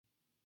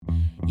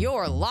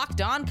You're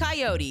Locked On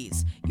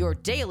Coyotes, your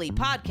daily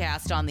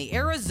podcast on the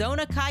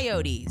Arizona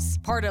Coyotes,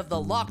 part of the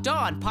Locked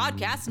On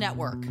Podcast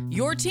Network,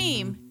 your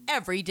team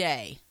every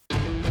day.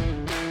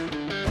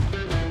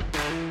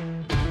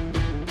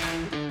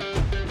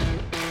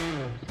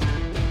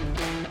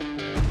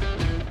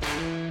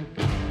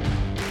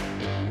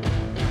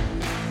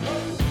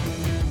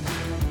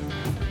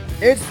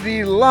 It's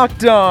the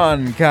Locked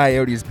On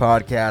Coyotes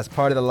podcast,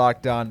 part of the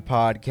Locked On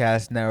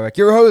Podcast Network.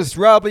 Your host,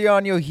 Rob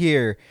Leonio,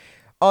 here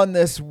on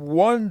this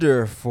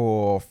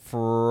wonderful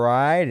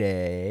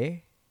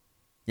Friday.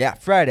 Yeah,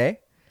 Friday,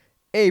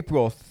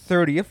 April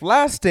 30th,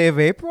 last day of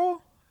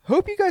April.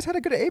 Hope you guys had a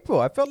good April.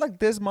 I felt like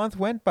this month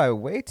went by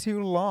way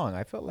too long.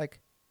 I felt like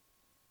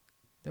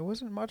there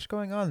wasn't much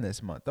going on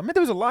this month. I mean,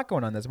 there was a lot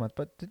going on this month,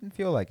 but didn't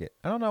feel like it.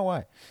 I don't know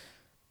why.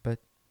 But,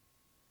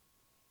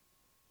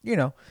 you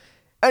know.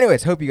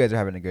 Anyways, hope you guys are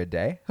having a good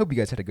day. Hope you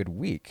guys had a good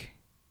week.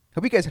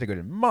 Hope you guys had a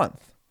good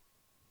month.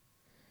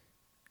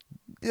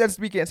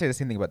 We can't say the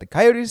same thing about the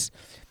Coyotes,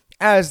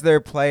 as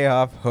their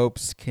playoff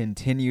hopes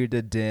continue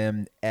to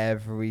dim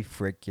every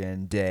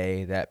freaking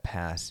day that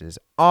passes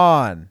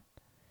on.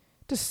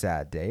 It's a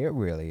sad day. It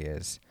really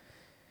is.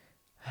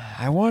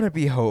 I want to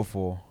be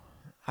hopeful.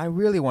 I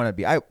really want to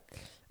be. I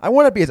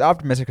want to be as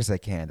optimistic as I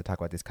can to talk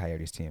about this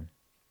Coyotes team.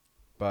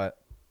 But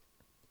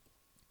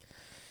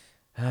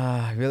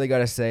I really got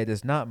to say,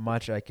 there's not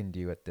much I can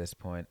do at this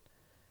point.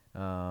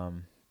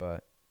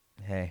 But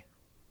hey,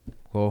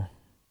 we'll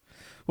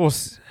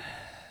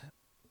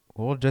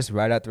just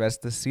ride out the rest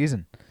of the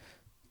season.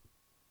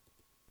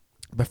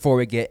 Before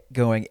we get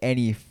going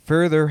any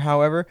further,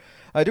 however,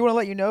 I do want to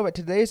let you know that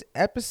today's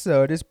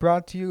episode is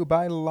brought to you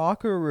by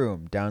Locker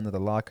Room. Download the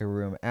Locker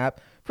Room app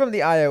from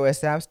the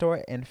iOS App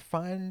Store and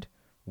find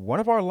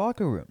one of our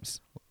locker rooms.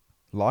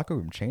 Locker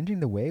Room, changing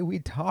the way we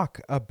talk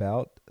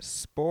about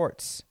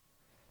sports.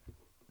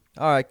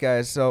 All right,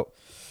 guys, so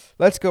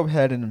let's go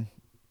ahead and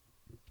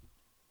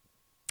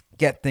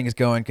get things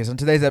going, because on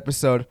today's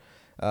episode,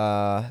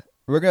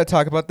 we're going to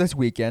talk about this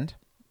weekend.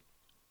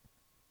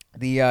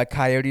 The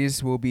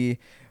Coyotes will be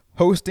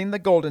hosting the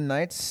Golden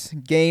Knights,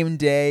 game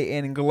day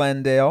in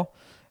Glendale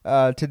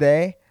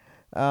today.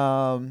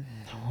 Well,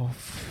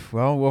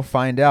 we'll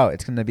find out.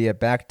 It's going to be a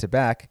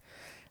back-to-back.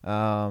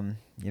 Can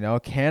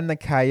the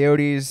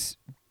Coyotes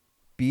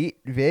beat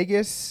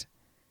Vegas?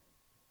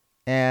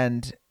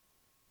 And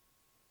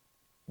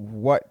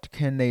what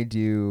can they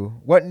do?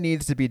 What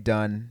needs to be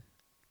done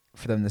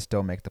for them to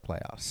still make the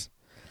playoffs?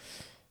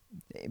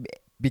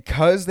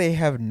 Because they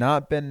have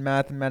not been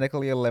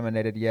mathematically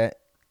eliminated yet,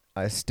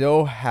 I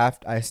still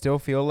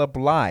feel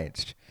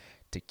obliged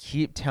to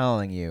keep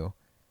telling you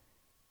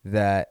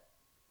that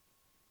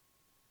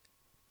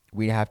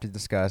we have to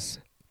discuss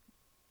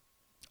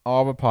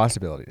all the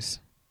possibilities.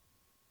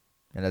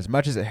 And as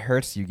much as it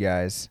hurts you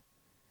guys,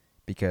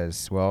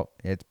 because, well,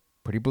 it's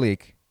pretty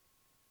bleak,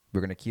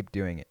 we're going to keep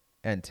doing it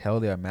until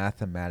they are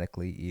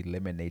mathematically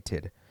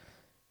eliminated.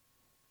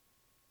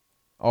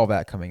 All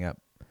that coming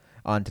up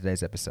on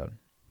today's episode.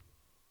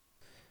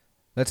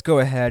 Let's go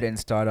ahead and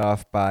start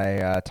off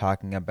by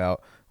talking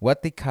about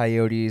what the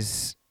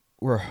Coyotes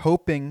were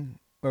hoping,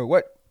 or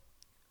what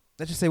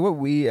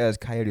we as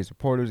Coyotes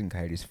reporters and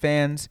Coyotes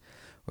fans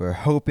were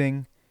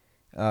hoping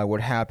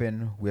would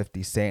happen with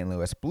the St.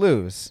 Louis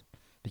Blues.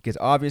 Because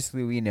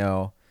obviously we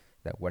know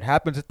that what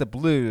happens with the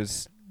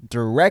Blues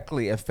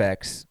directly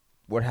affects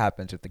what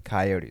happens with the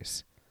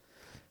Coyotes.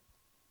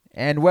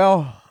 And,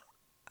 well,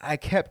 I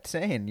kept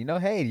saying,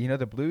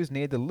 the Blues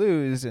need to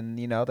lose, and,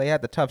 they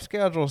had the tough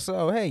schedule,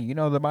 so, hey,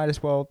 they might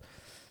as well,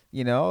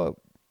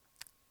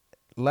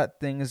 let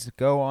things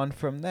go on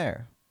from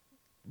there.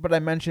 But I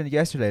mentioned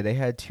yesterday they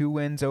had 2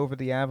 wins over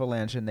the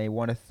Avalanche, and they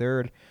won a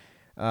third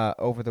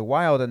over the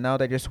Wild, and now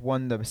they just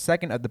won the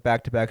second of the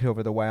back-to-back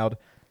over the Wild.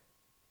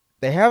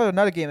 They have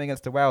another game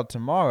against the Wild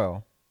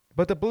tomorrow,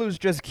 but the Blues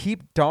just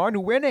keep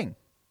darn winning.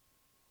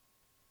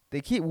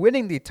 They keep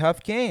winning the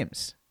tough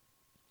games.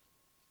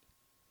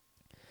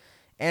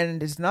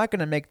 And it's not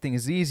going to make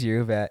things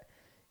easier that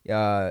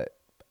I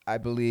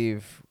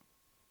believe,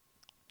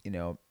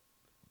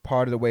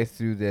 part of the way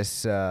through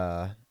this,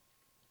 through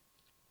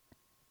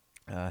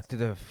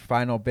the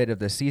final bit of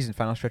the season,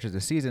 final stretch of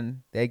the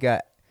season, they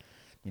got,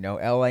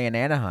 LA and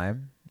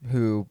Anaheim,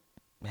 who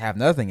have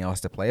nothing else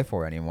to play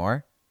for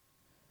anymore.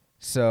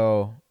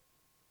 So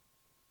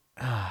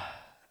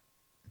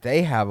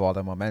they have all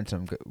the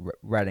momentum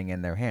riding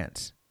in their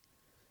hands.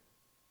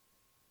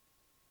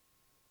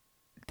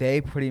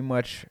 They pretty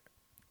much,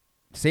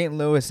 St.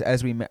 Louis,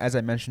 as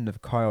I mentioned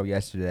of Carl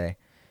yesterday,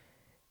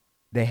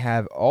 they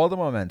have all the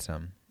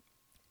momentum,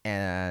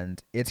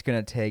 and it's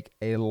going to take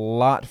a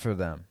lot for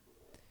them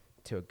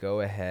to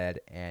go ahead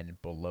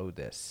and blow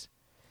this.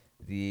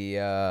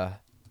 As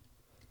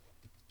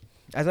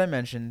I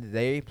mentioned,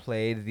 they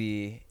play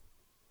the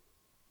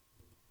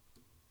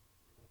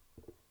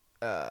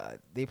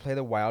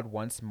Wild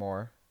once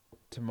more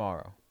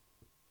tomorrow.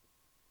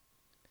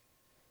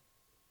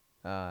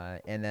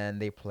 And then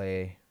they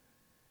play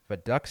the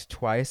Ducks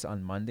twice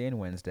on Monday and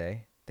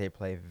Wednesday. They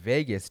play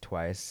Vegas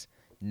twice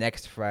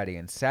next Friday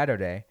and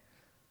Saturday,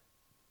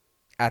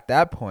 at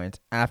that point,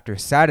 after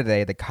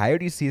Saturday, the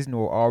Coyote season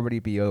will already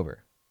be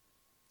over.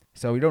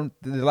 So the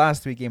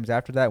last 3 games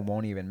after that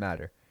won't even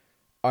matter.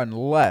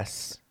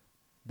 Unless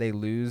they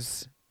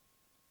lose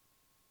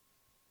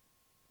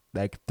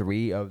like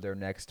 3 of their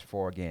next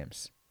 4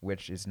 games,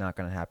 which is not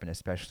going to happen,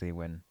 especially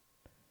when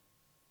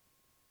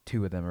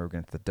 2 of them are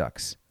against the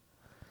Ducks.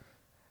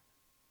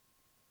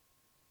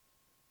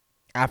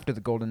 After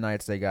the Golden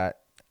Knights, they got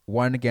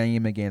 1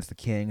 game against the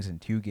Kings and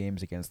 2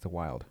 games against the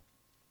Wild.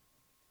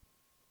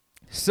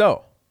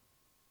 So,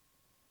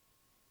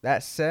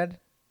 that said,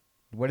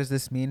 what does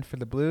this mean for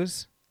the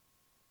Blues?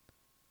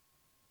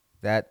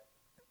 That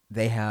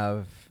they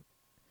have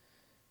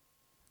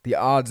they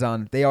are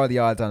the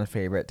odds-on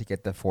favorite to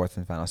get the 4th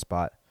and final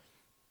spot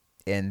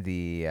in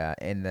the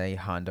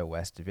Honda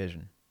West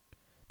Division.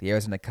 The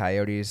Arizona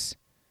Coyotes,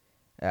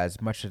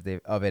 as much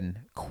of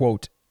an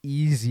quote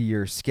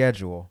easier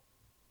schedule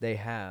they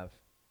have,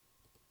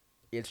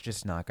 it's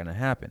just not going to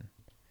happen.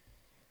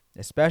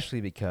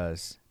 Especially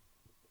because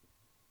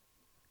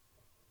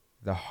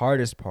the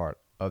hardest part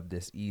of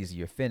this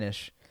easier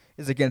finish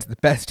is against the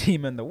best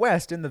team in the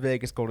West, in the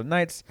Vegas Golden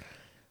Knights,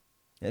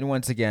 and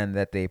once again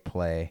that they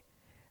play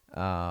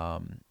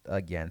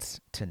against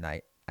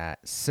tonight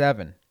at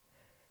 7.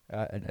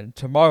 And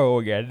tomorrow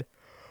again,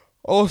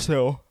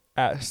 also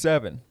at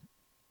 7.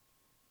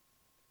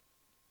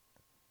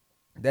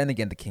 Then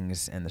again, the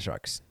Kings and the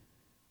Sharks.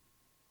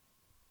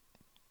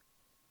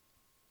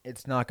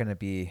 It's not going to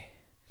be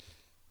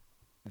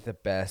the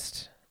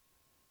best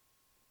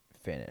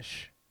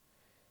finish.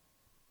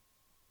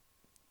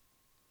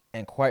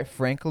 And quite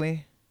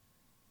frankly,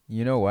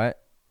 you know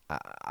what?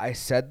 I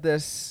said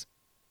this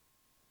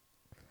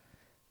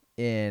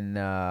in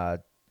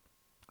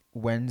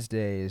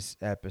Wednesday's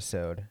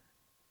episode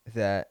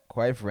that,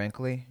 quite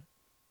frankly,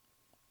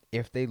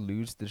 if they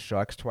lose the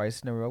Sharks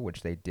twice in a row,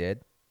 which they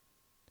did,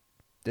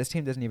 this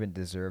team doesn't even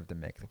deserve to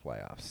make the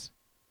playoffs.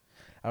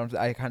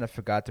 I kind of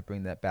forgot to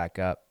bring that back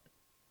up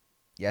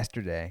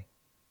yesterday,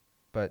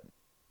 but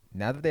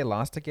now that they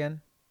lost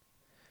again,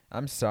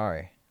 I'm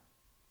sorry.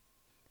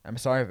 I'm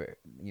sorry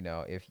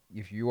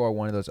if you are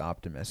one of those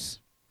optimists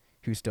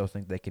who still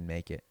think they can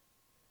make it.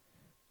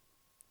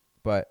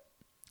 But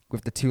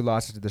with the 2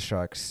 losses to the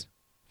Sharks,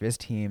 this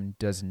team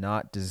does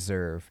not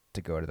deserve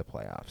to go to the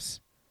playoffs.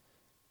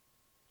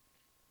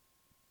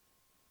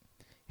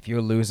 If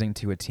you're losing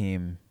to a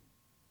team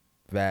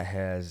that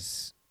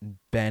has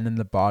been in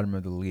the bottom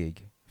of the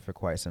league for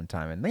quite some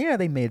time, and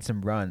they made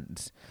some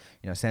runs.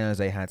 San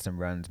Jose had some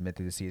runs mid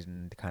through the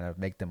season to kind of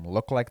make them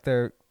look like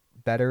they're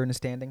better in the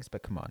standings,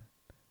 but come on.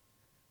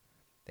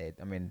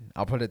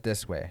 I'll put it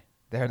this way: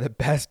 they're the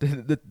best.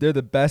 They're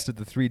the best of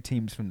the 3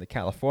 teams from the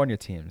California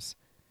teams.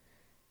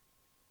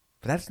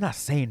 But that's not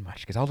saying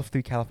much because all the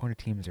 3 California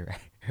teams are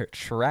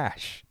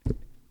trash.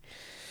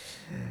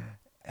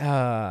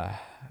 Man,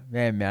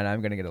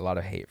 I'm gonna get a lot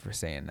of hate for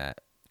saying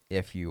that.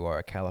 If you are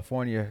a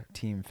California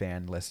team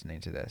fan listening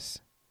to this,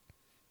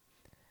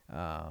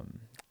 I'm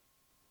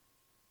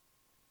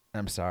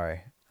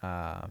sorry,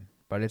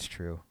 but it's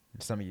true.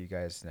 Some of you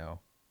guys know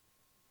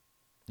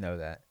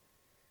that.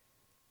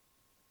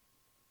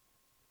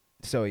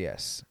 So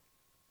yes,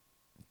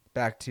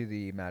 back to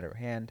the matter at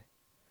hand.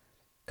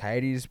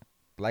 Coyotes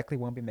likely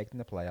won't be making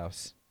the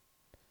playoffs,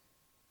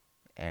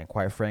 and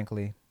quite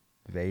frankly,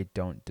 they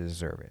don't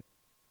deserve it.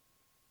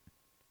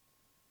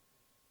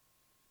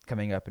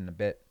 Coming up in a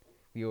bit,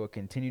 we will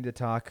continue to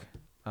talk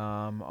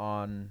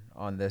on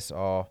this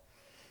all,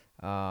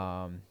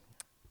 as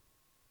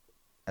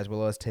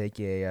well as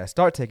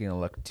start taking a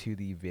look to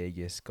the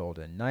Vegas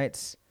Golden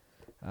Knights.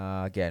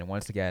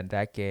 Once again,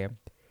 that game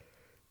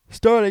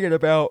starting at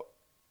about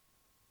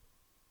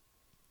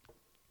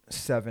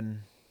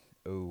 7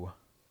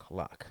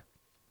 o'clock.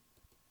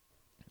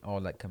 All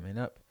that coming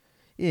up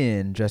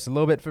in just a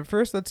little bit. But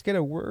first, let's get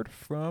a word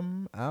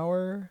from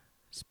our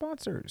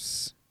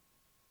sponsors.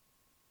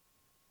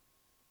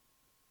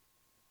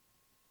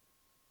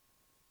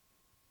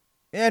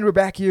 And we're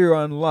back here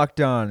on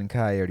Locked On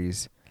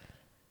Coyotes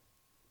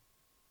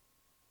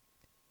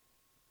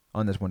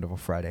on this wonderful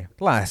Friday,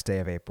 last day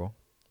of April,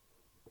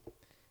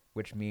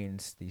 which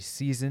means the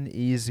season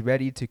is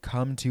ready to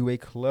come to a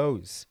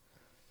close.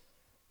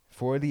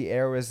 For the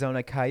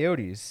Arizona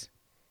Coyotes,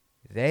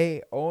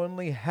 they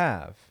only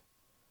have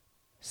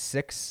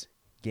 6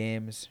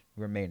 games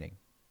remaining.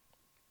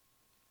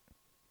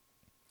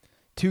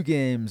 2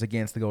 games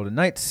against the Golden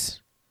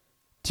Knights,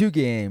 2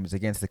 games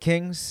against the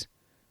Kings,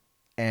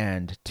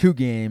 and 2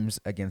 games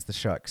against the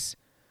Sharks.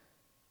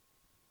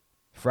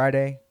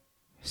 Friday,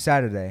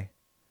 Saturday,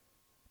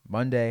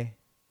 Monday,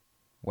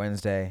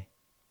 Wednesday,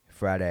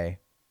 Friday,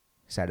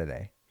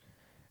 Saturday.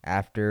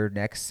 After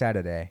next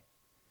Saturday,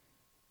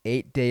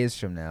 8 days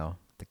from now,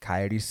 the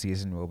Coyote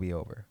season will be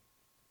over.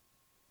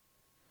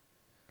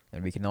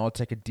 And we can all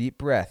take a deep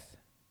breath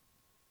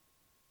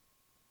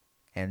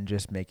and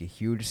just make a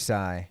huge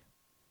sigh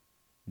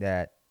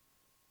that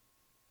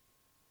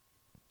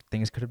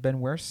things could have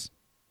been worse,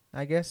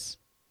 I guess.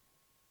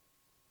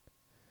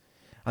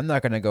 I'm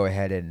not gonna go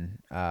ahead and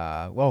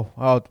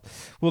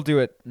we'll do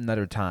it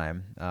another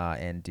time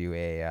and do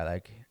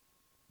a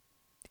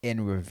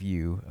in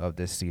review of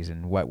this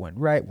season, what went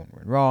right, what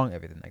went wrong,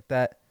 everything like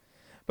that.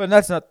 But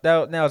that's not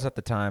now is not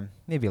the time.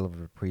 Maybe a little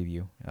bit of a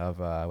preview of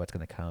what's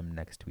gonna come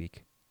next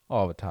week,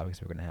 all the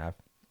topics we're gonna have.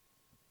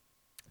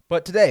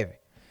 But today,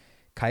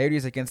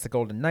 Coyotes against the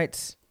Golden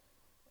Knights.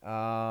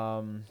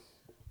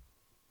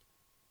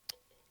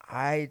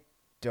 I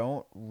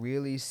don't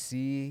really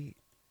see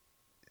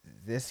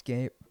this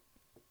game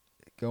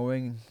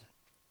going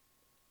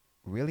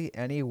really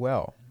any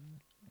well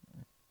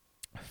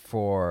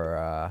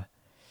for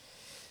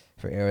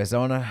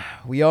Arizona.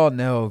 We all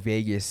know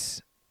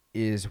Vegas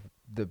is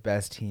the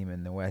best team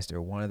in the West,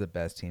 or one of the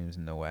best teams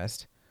in the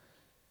West.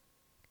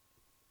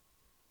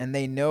 And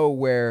they know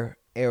where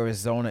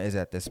Arizona is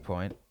at this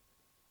point,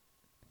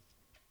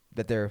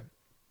 that they're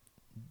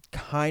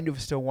kind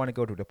of still want to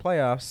go to the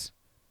playoffs.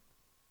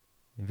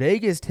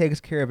 Vegas takes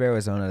care of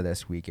Arizona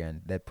this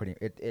weekend.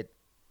 It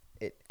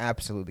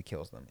absolutely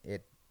kills them.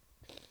 It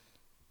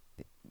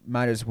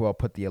might as well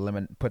put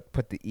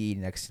the E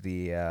next to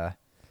the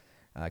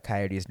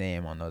Coyotes'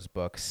 name on those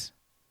books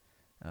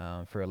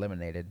for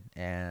eliminated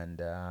and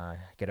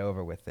get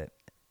over with it.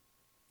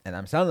 And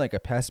I'm sounding like a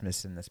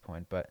pessimist in this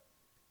point, but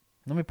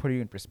let me put you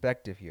in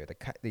perspective here.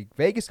 The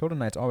Vegas Golden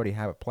Knights already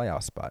have a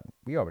playoff spot.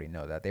 We already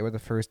know that. They were the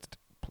first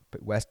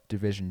West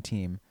Division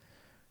team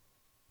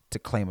to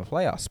claim a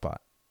playoff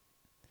spot.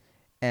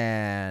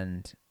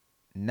 And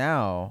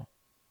now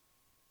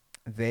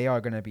they are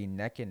going to be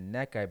neck and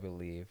neck, I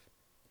believe,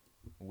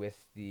 with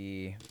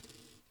the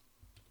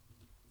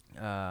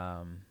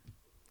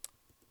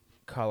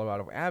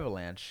Colorado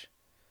Avalanche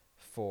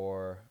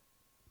for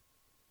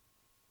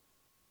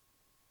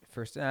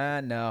first.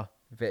 No.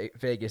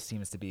 Vegas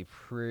seems to be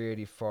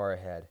pretty far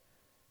ahead.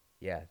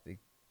 Yeah.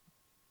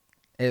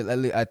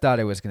 I thought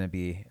it was going to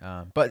be.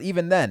 But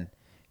even then,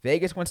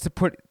 Vegas wants to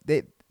put...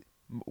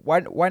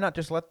 Why not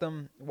just let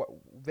them?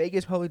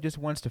 Vegas probably just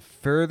wants to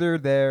further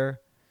their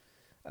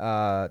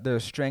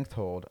strength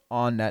hold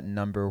on that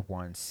number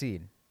 1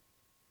 seed.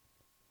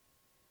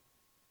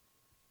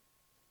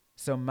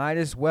 So might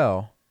as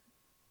well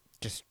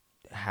just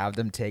have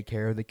them take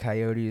care of the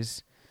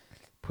Coyotes,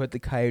 put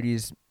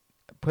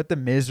the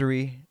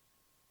misery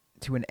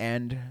to an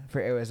end for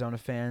Arizona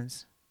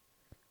fans,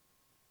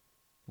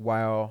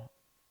 while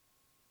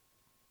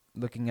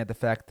looking at the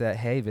fact that,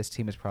 hey, this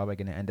team is probably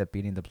going to end up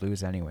beating the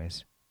Blues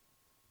anyways.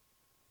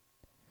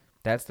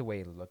 That's the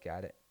way to look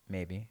at it,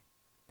 maybe.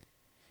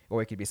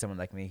 Or it could be someone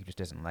like me who just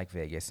doesn't like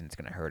Vegas and it's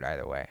going to hurt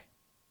either way.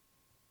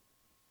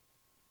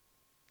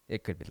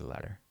 It could be the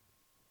latter.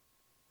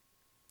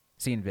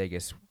 Seeing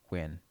Vegas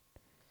win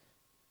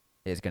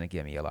is going to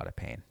give me a lot of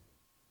pain.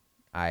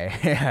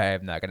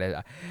 I'm not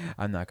gonna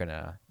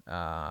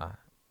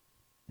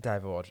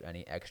divulge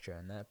any extra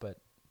in that, but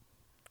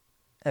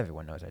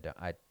everyone knows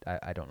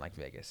I don't like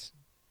Vegas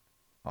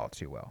all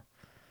too well.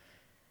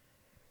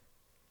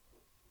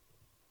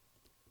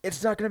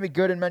 It's not going to be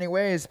good in many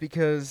ways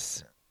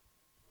because,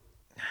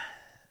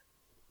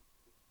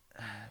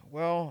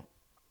 well,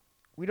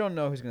 we don't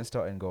know who's going to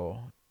start in goal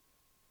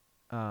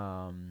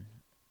for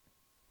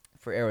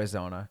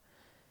Arizona.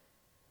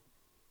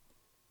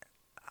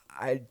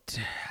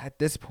 At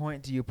this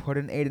point, do you put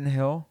in Adin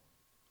Hill?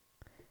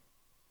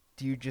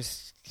 Do you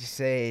just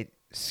say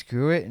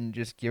screw it and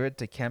just give it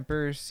to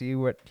Kemper, see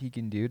what he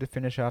can do to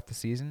finish off the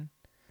season?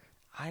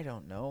 I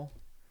don't know.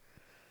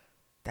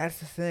 That's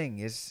the thing,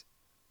 is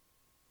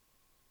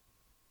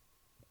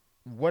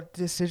what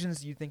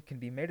decisions do you think can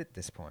be made at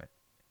this point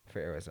for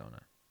Arizona?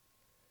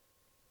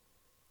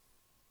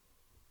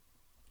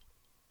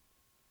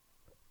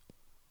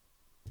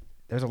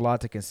 There's a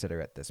lot to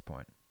consider at this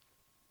point.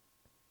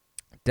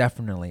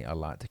 Definitely a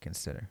lot to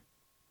consider.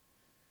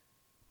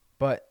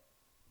 But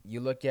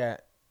you look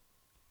at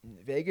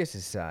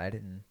Vegas' side,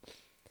 and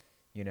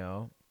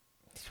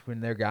when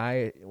their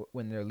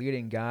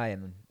leading guy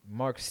and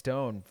Mark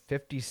Stone,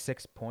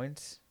 56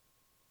 points,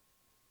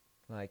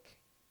 like,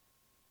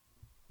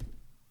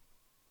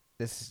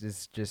 this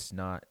is just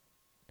not.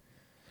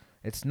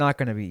 It's not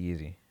going to be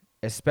easy,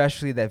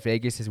 especially that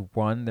Vegas has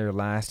won their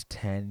last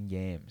 10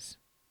 games.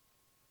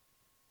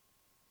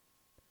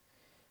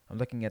 I'm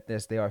looking at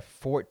this. They are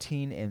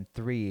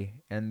 14-3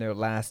 in their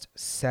last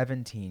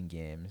 17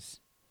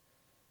 games.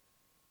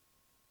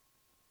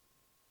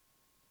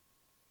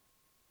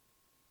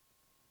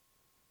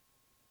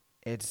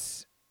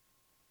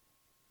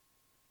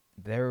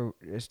 They're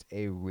just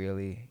a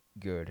really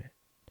good.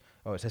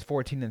 Oh, it says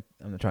 14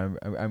 and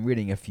I'm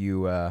reading a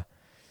few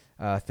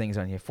things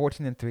on here.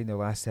 14-3 in their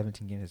last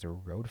 17 games is a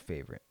road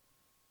favorite.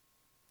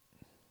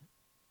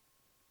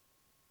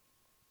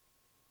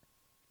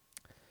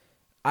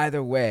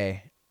 Either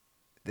way,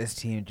 this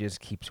team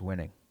just keeps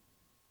winning.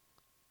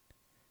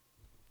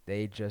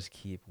 They just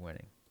keep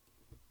winning.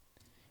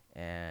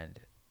 And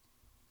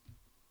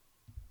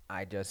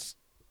I'm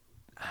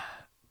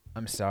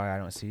sorry, I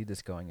don't see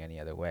this going any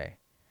other way.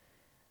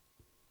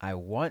 I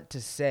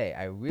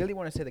really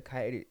want to say the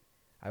Coyotes.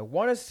 I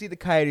want to see the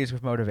Coyotes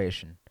with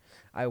motivation.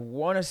 I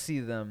want to see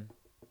them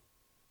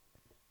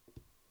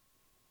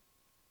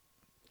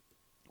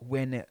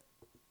win,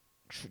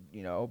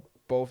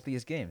 both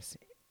these games.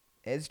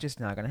 It's just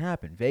not going to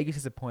happen. Vegas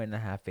is a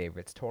 1.5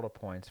 favorites. Total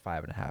points,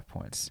 5.5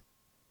 points.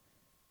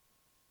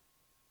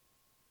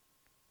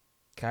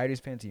 Coyotes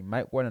fans, you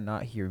might want to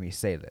not hear me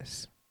say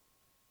this.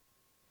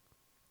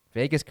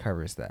 Vegas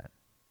covers that.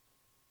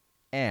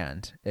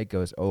 And it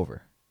goes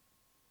over.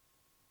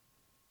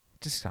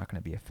 It's just not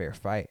going to be a fair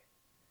fight.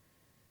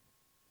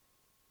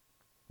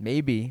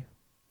 Maybe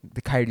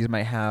the Coyotes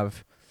might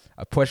have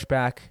a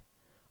pushback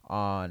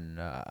on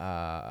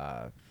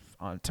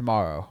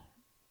tomorrow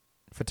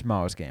for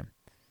tomorrow's game.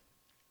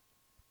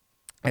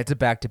 It's a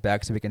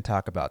back-to-back, so we can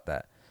talk about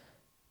that.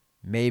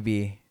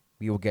 Maybe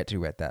we will get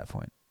to it at that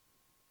point.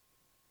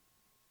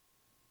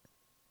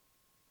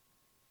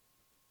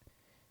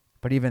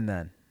 But even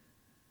then,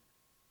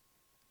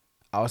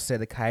 I'll say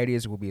the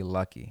Coyotes will be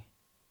lucky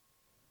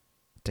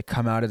to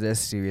come out of this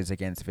series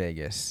against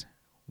Vegas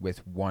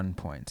with 1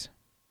 point.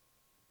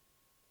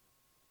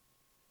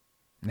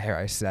 There,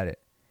 I said it.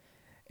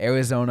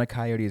 Arizona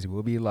Coyotes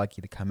will be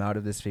lucky to come out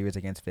of this series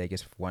against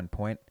Vegas with 1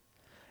 point.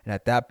 And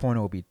at that point,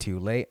 it will be too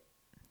late.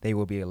 They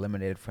will be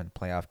eliminated from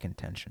playoff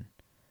contention.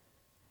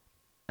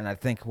 And I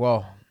think,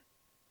 well,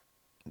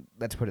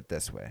 let's put it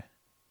this way.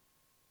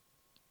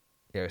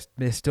 There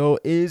still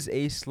is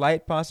a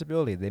slight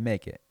possibility they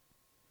make it.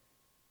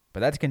 But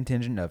that's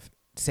contingent of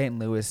St.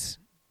 Louis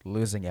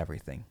losing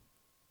everything,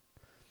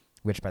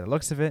 which by the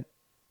looks of it,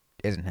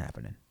 isn't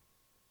happening.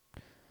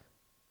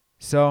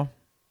 So,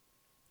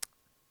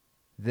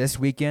 this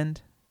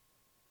weekend,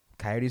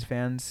 Coyotes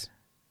fans,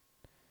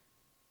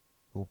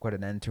 we'll put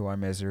an end to our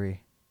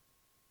misery.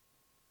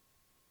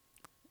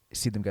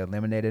 See them get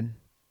eliminated,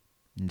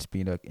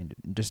 and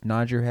just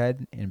nod your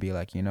head and be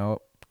like,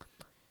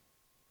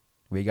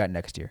 we got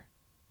next year.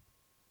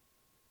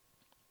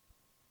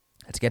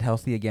 Let's get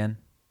healthy again.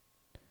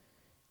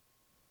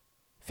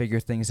 Figure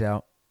things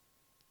out.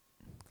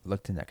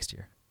 Look to next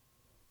year.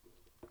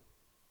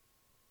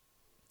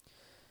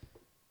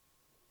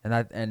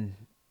 And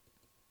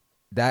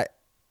that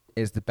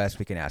is the best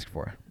we can ask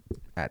for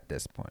at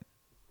this point.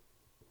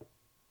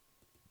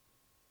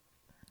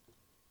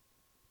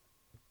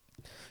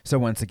 So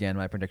once again,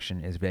 my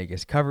prediction is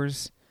Vegas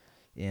covers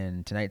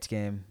in tonight's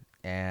game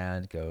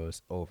and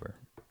goes over.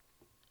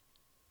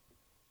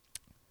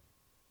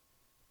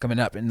 Coming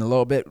up in a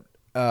little bit,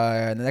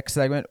 in the next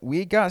segment,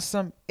 we got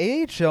some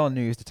AHL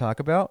news to talk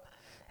about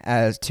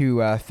as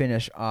to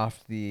finish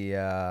off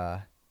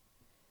the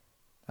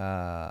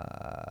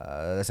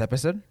this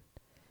episode.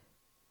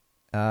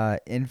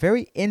 In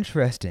very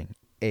interesting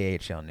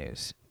AHL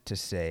news, to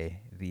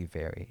say the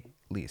very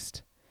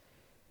least.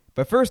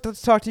 But first,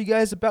 let's talk to you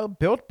guys about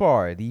Built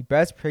Bar, the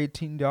best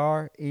protein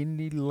bar in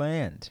the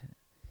land,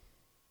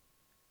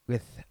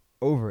 with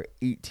over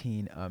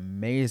 18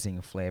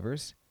 amazing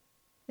flavors,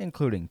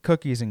 including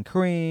cookies and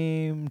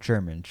cream,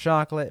 German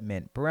chocolate,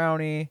 mint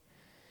brownie.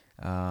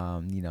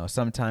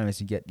 Sometimes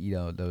you get,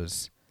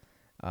 those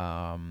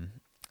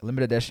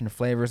limited edition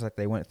flavors like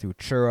they went through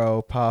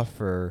churro, puff,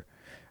 or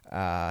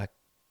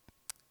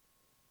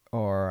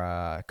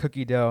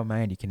cookie dough.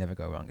 Man, you can never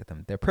go wrong with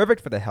them. They're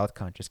perfect for the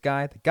health-conscious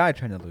guy, the guy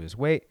trying to lose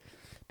weight,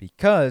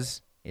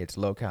 because it's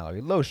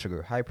low-calorie,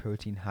 low-sugar,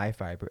 high-protein,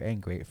 high-fiber,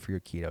 and great for your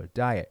keto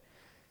diet.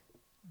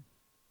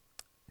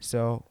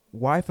 So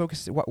why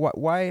focus?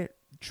 Why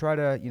try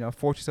to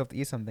force yourself to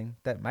eat something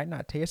that might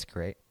not taste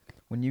great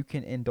when you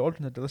can indulge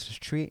in a delicious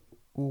treat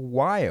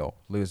while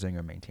losing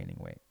or maintaining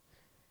weight?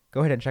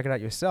 Go ahead and check it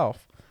out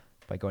yourself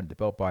by going to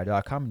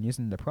BuiltBar.com and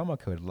using the promo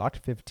code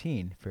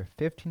LOCKED15 for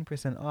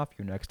 15% off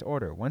your next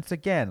order. Once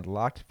again,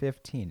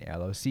 LOCKED15,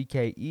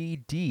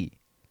 LOCKED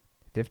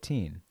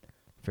 15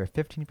 for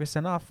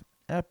 15% off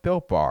at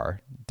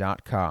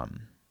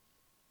BuiltBar.com.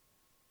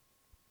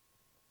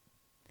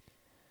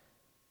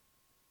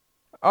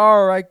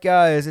 All right,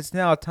 guys, it's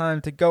now time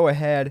to go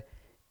ahead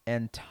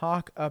and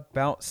talk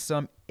about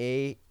some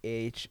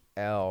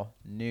AHL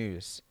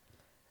news.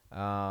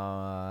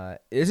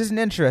 This is an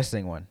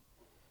interesting one.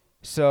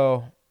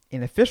 So,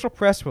 an official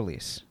press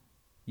release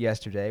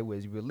yesterday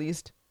was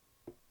released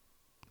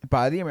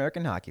by the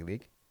American Hockey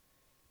League,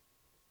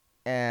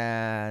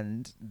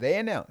 and they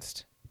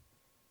announced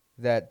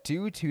that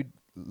due to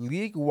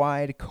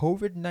league-wide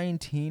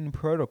COVID-19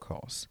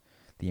 protocols,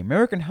 the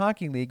American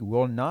Hockey League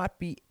will not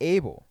be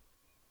able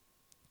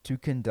to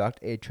conduct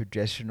a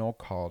traditional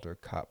Calder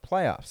Cup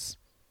playoffs.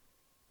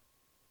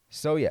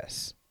 So,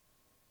 yes.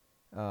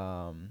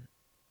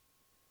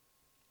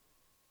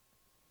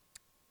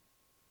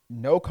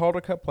 No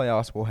Calder Cup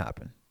playoffs will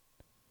happen.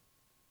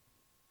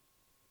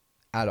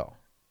 At all.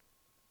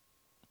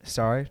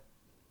 Sorry,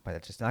 but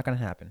it's just not going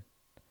to happen.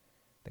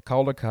 The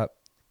Calder Cup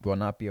will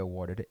not be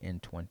awarded in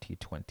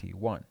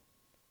 2021.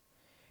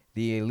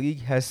 The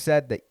league has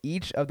said that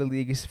each of the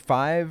league's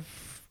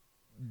 5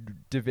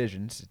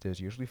 divisions, there's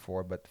usually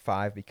 4, but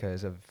 5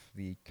 because of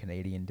the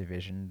Canadian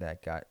division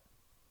that got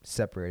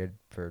separated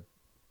for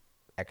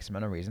X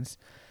amount of reasons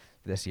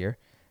this year,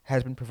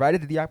 has been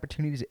provided the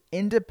opportunity to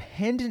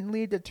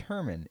independently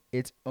determine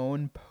its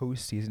own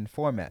postseason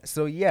format.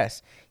 So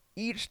yes,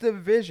 each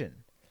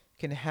division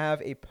can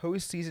have a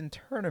postseason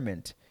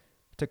tournament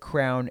to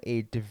crown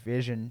a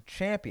division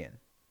champion.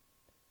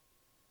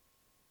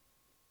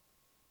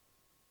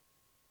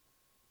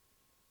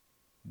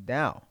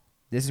 Now,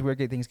 this is where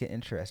things get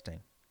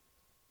interesting.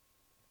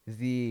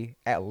 The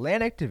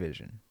Atlantic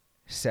Division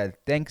said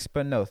thanks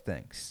but no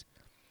thanks.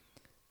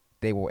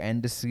 They will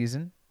end the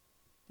season,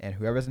 and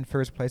whoever's in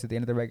first place at the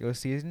end of the regular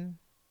season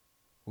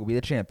will be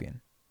the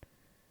champion.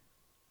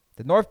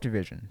 The North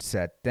Division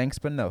said thanks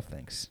but no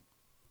thanks.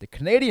 The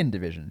Canadian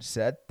Division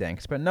said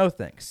thanks but no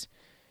thanks.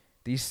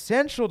 The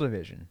Central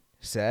Division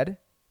said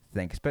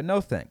thanks but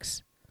no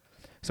thanks.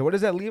 So what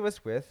does that leave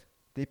us with?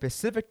 The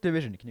Pacific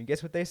Division. Can you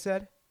guess what they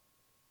said?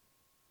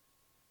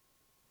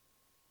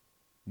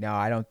 No,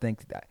 I don't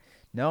think that.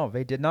 No,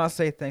 they did not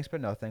say thanks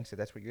but no thanks, if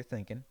that's what you're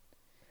thinking.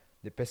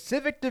 The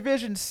Pacific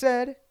Division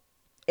said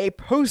a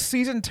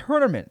postseason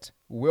tournament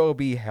will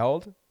be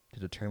held to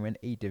determine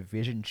a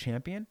division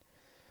champion.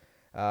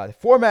 The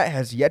format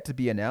has yet to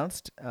be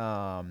announced.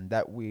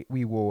 That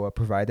we will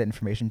provide that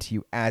information to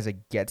you as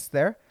it gets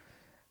there.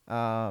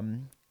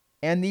 And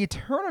the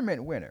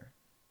tournament winner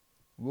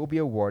will be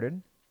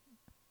awarded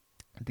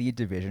the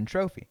division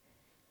trophy.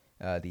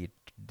 The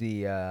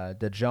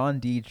John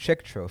D.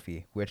 Chick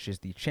Trophy, which is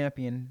the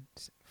champion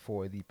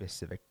for the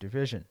Pacific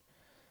Division.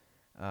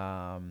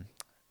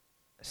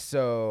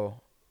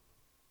 So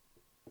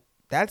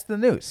that's the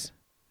news.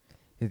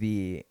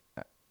 The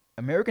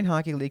American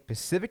Hockey League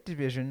Pacific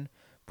Division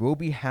will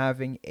be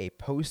having a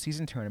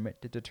postseason tournament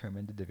to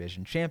determine the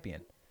division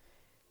champion.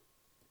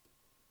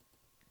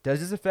 Does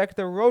this affect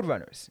the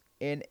Roadrunners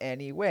in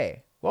any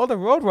way? Well, the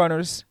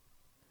Roadrunners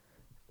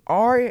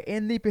are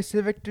in the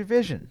Pacific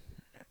Division.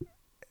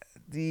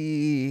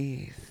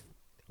 The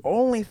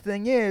only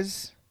thing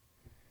is,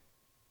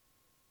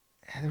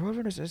 the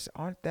Roadrunners just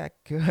aren't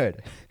that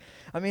good.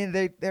 I mean,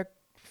 they're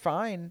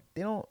fine.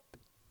 They don't,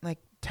 like,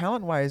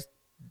 talent-wise,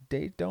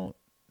 they don't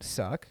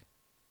suck.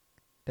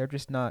 They're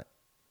just not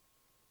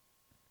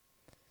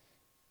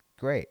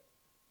great.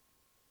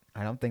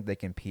 I don't think they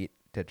compete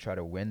to try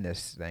to win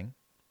this thing.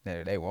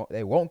 They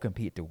won't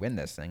compete to win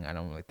this thing, I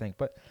don't really think.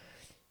 But,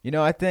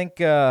 I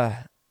think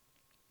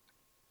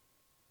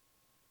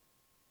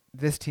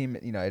this team,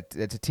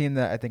 it's a team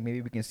that I think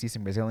maybe we can see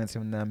some resilience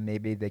in them.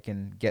 Maybe they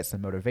can get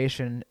some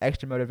motivation,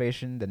 extra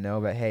motivation to know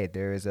that, hey,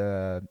 there is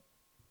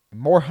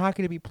more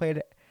hockey to be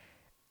played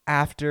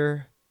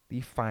after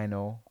the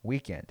final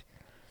weekend.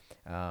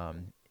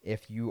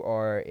 If you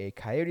are a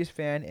Coyotes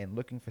fan and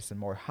looking for some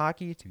more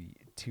hockey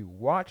to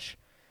watch,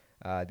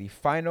 the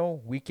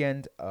final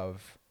weekend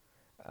of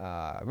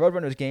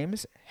Roadrunners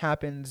games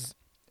happens,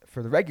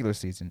 for the regular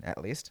season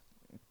at least,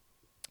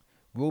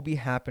 will be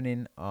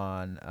happening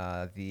on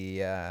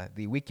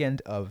the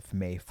weekend of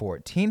May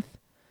 14th,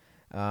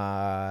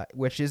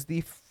 which is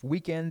the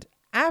weekend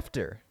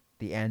after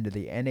the end of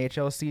the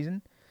NHL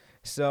season.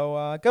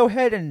 So go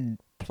ahead and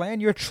plan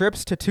your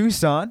trips to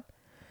Tucson.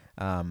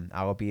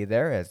 I will be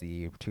there as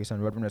the Tucson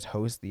Roadrunners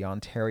host the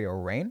Ontario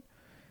Reign,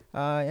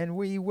 and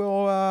we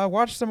will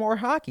watch some more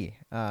hockey.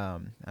 I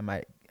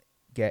might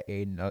get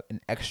an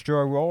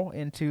extra role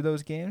into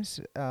those games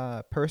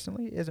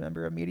personally as a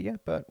member of media,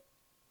 but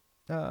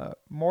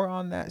more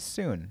on that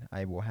soon.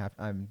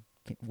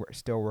 We're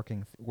still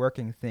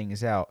working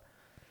things out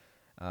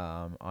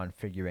on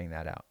figuring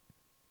that out.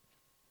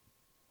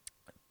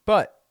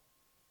 But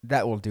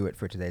that will do it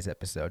for today's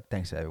episode.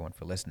 Thanks to everyone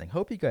for listening.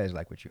 Hope you guys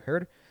like what you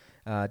heard.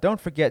 Don't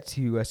forget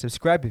to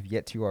subscribe if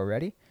yet to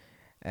already.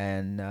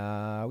 And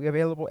we're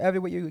available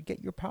everywhere you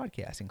get your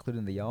podcasts,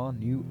 including the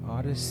all-new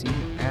Odyssey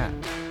app.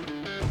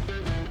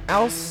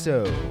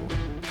 Also,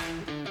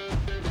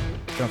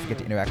 don't forget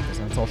to interact with us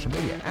on social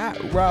media.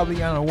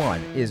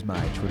 @RobLiano1 is my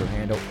Twitter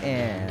handle,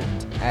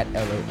 and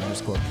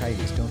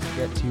 @LO_Coyotes. Don't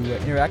forget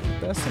to interact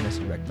with us, send us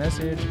a direct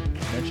message,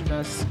 mention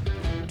us,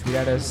 tweet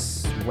at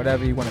us,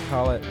 whatever you want to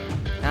call it.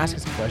 Ask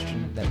us a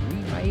question that we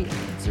might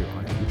answer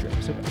on a future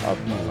episode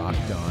of the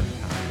Locked On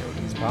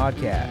Coyotes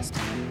podcast.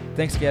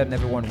 Thanks again,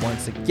 everyone,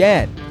 once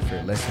again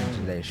for listening to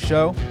today's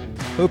show.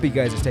 Hope you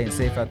guys are staying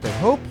safe out there.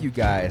 Hope you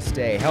guys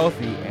stay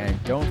healthy,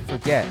 and don't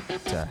forget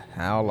to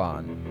howl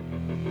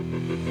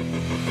on.